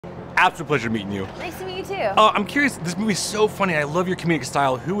absolute pleasure meeting you. Nice to meet you too. I'm curious, this movie's so funny. I love your comedic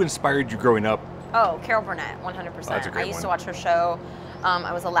style. Who inspired you growing up? Oh, Carol Burnett, 100%. That's a great I used one. to watch her show.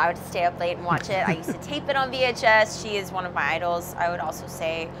 I was allowed to stay up late and watch it. I used to tape it on VHS. She is one of my idols. I would also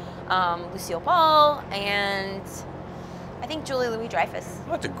say Lucille Ball and I think Julie Louis-Dreyfus.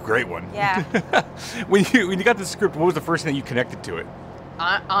 Oh, that's a great one. Yeah. when you got the script, what was the first thing that you connected to it?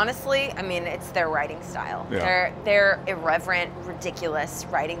 Honestly, I mean, it's their writing style. Yeah. Their irreverent, ridiculous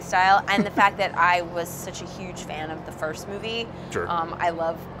writing style, and the fact that I was such a huge fan of the first movie. Sure. I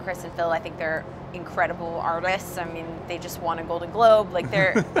love Chris and Phil. I think they're incredible artists. I mean, they just won a Golden Globe. Like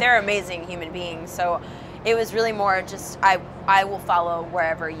they're amazing human beings. So it was really more just I will follow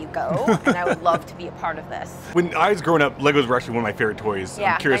wherever you go, and I would love to be a part of this. When I was growing up, Legos were actually one of my favorite toys.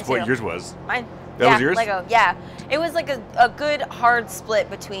 Yeah, I'm curious mine what too. yours was. Mine. That was yours? Lego, yeah. It was like a good hard split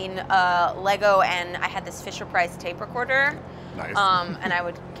between Lego and I had this Fisher-Price tape recorder. Nice. And I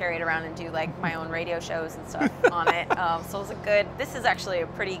would carry it around and do like my own radio shows and stuff on it. So it was this is actually a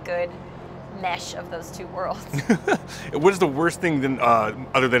pretty good mesh of those two worlds. What is the worst thing than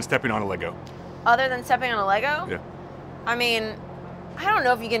other than stepping on a Lego? Other than stepping on a Lego? Yeah. I mean, I don't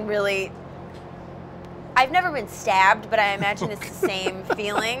know if you can really... I've never been stabbed, but I imagine it's the same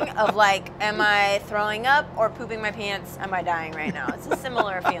feeling of like, am I throwing up or pooping my pants? Am I dying right now? It's a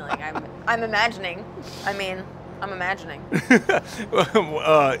similar feeling. I'm imagining. I mean, I'm imagining.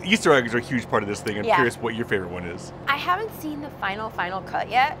 Easter eggs are a huge part of this thing. I'm Yeah. curious what your favorite one is. I haven't seen the final cut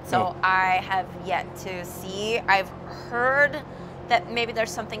yet, so Oh. I have yet to see. I've heard that maybe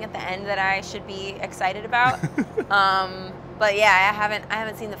there's something at the end that I should be excited about. But yeah, I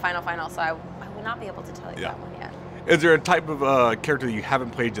haven't seen the final, so I will not be able to tell you that one yet. Is there a type of character that you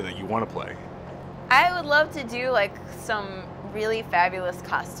haven't played that you want to play? I would love to do like some really fabulous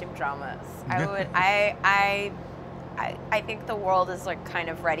costume dramas. I think the world is like kind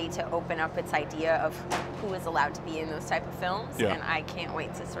of ready to open up its idea of who is allowed to be in those type of films, Yeah. and I can't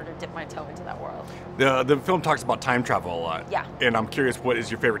wait to sort of dip my toe into that world. The film talks about time travel a lot. Yeah. And I'm curious, what is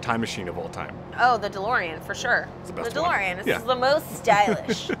your favorite time machine of all time? Oh, the DeLorean, for sure. It's the best DeLorean. one. This is the most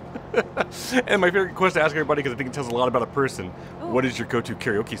stylish. And my favorite question to ask everybody, because I think it tells a lot about a person, what is your go-to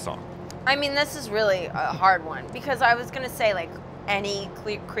karaoke song? I mean, this is really a hard one, because I was going to say, like, any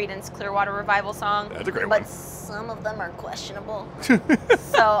Creedence Clearwater Revival song. That's a great but one. some of them are questionable.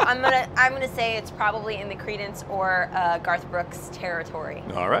 So I'm gonna say it's probably in the Creedence or Garth Brooks territory.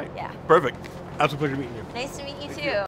 All right. Yeah. Perfect. Absolute pleasure meeting you. Nice to meet you too.